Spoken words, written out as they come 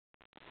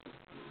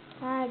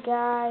Hi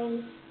guys,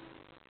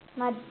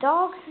 my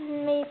dog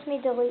made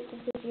me delete the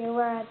video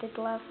where I did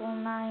level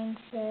 9,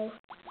 so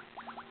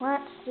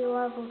let's do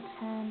level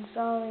 10.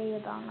 Sorry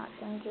about not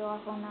showing you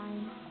level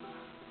 9.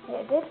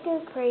 It did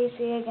go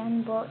crazy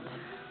again, but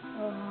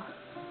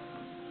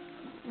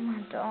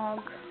my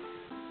dog.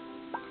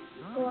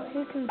 Well,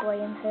 who can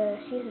blame her?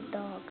 She's a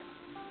dog.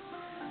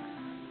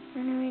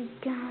 Anyway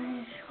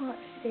guys, let's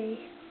see.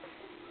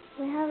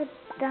 We have a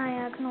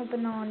diagonal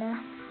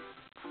banana.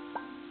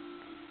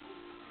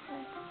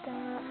 Let's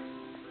start.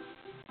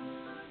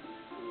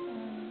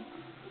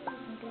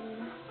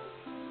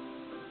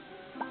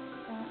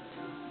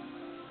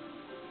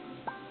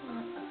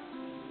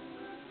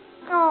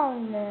 Oh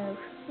no,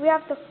 we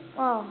have to,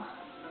 oh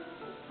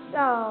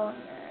no,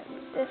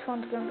 this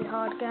one's going to be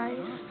hard guys.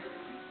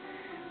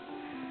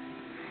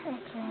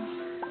 Okay.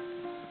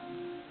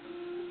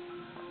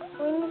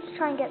 We need to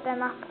try and get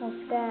them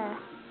apples there.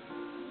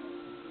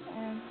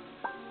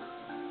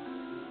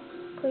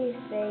 Please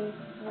save,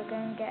 we're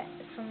going to get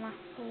some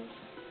apples.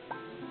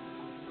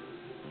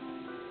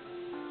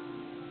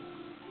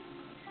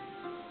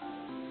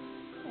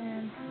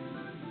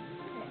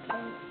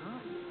 Okay.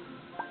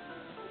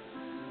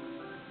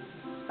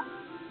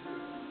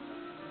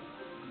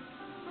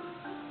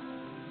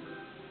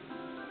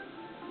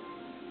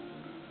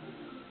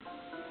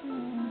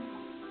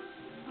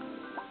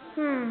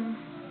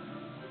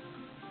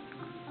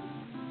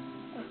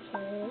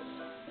 Okay.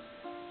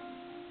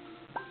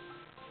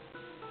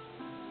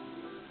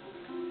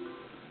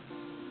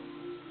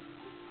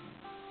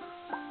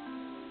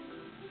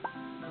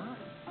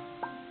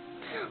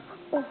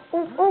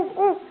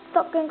 Oh,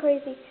 stop going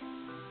crazy.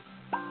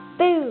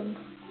 Boom.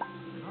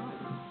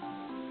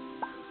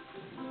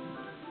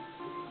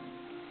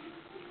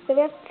 So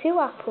we have 2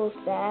 apples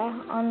there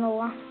on the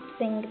last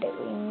thing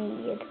that we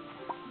need.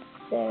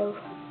 So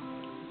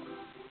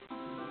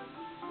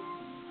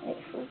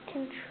if we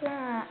can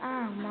try,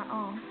 my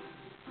arm.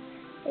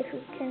 If we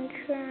can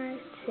try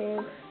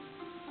to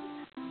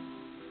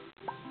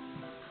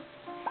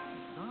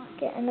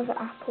get another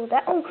apple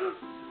there. Oh,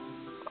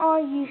 are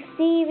you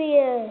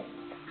serious?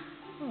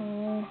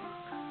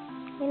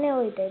 We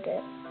nearly did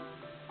it.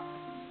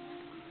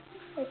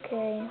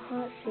 Okay,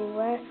 let's see,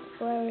 where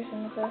is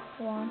another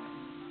one?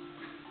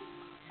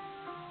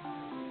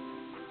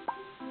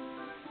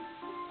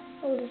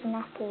 Oh, there's an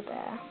apple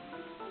there.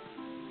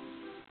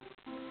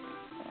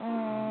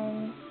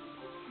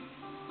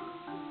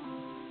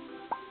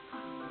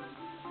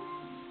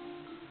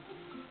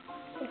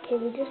 Okay,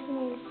 we just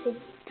need to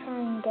try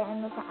and get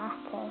another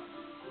apple.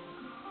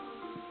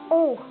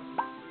 Oh!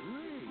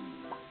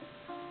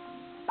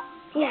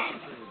 Yes!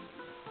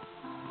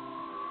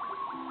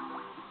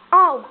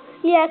 Oh!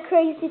 Yeah,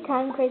 crazy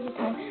time. Crazy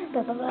time,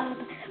 crazy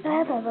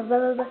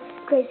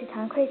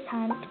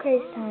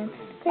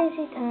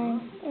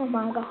time. Oh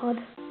my god.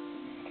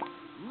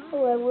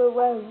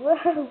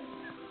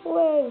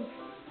 Whoa.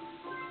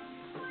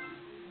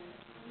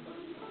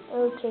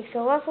 Okay,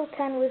 so level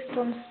 10 was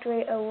done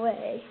straight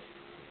away.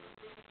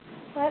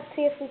 Let's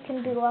see if we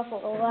can do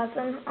level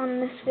 11 on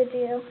this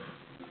video.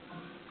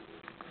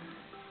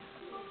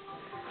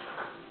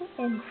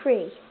 In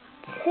 3,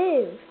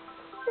 2,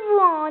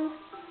 1,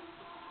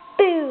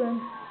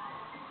 boom!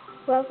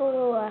 Level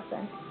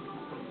 11.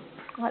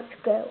 Let's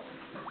go.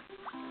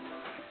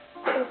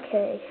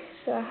 Okay,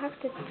 so I have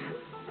to...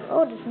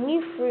 Oh, there's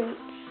new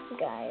fruits,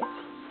 guys.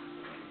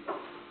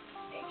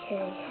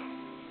 Okay,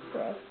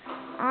 so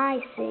I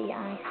see.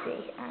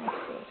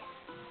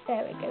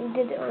 There we go, we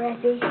did it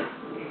already.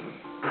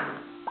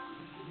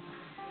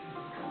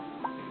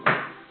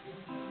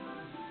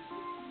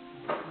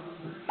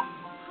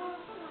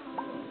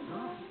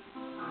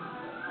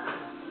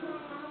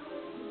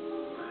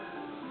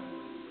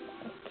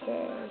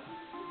 Okay,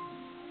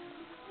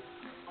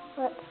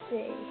 let's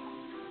see.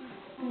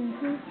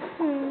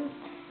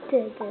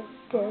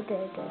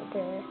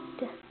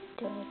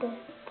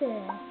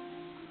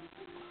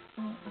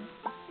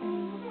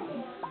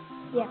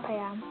 Yep, I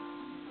am.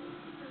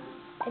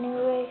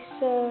 Anyway,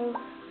 so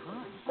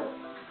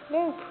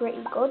doing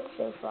pretty good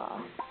so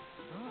far.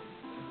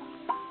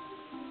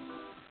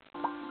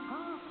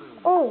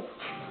 Oh,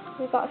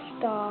 we got a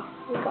star.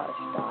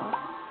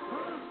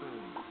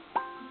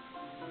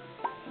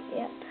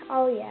 Yep.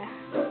 Oh yeah.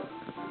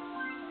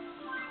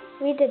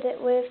 We did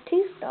it with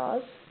 2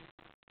 stars.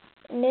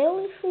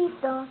 Nearly 3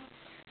 stars.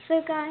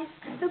 So guys,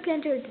 hope you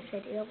enjoyed this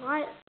video.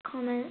 Like,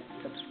 comment,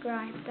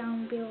 subscribe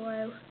down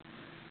below.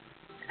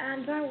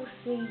 And I will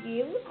see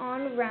you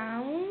on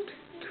round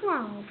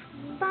 12.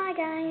 Bye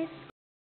guys.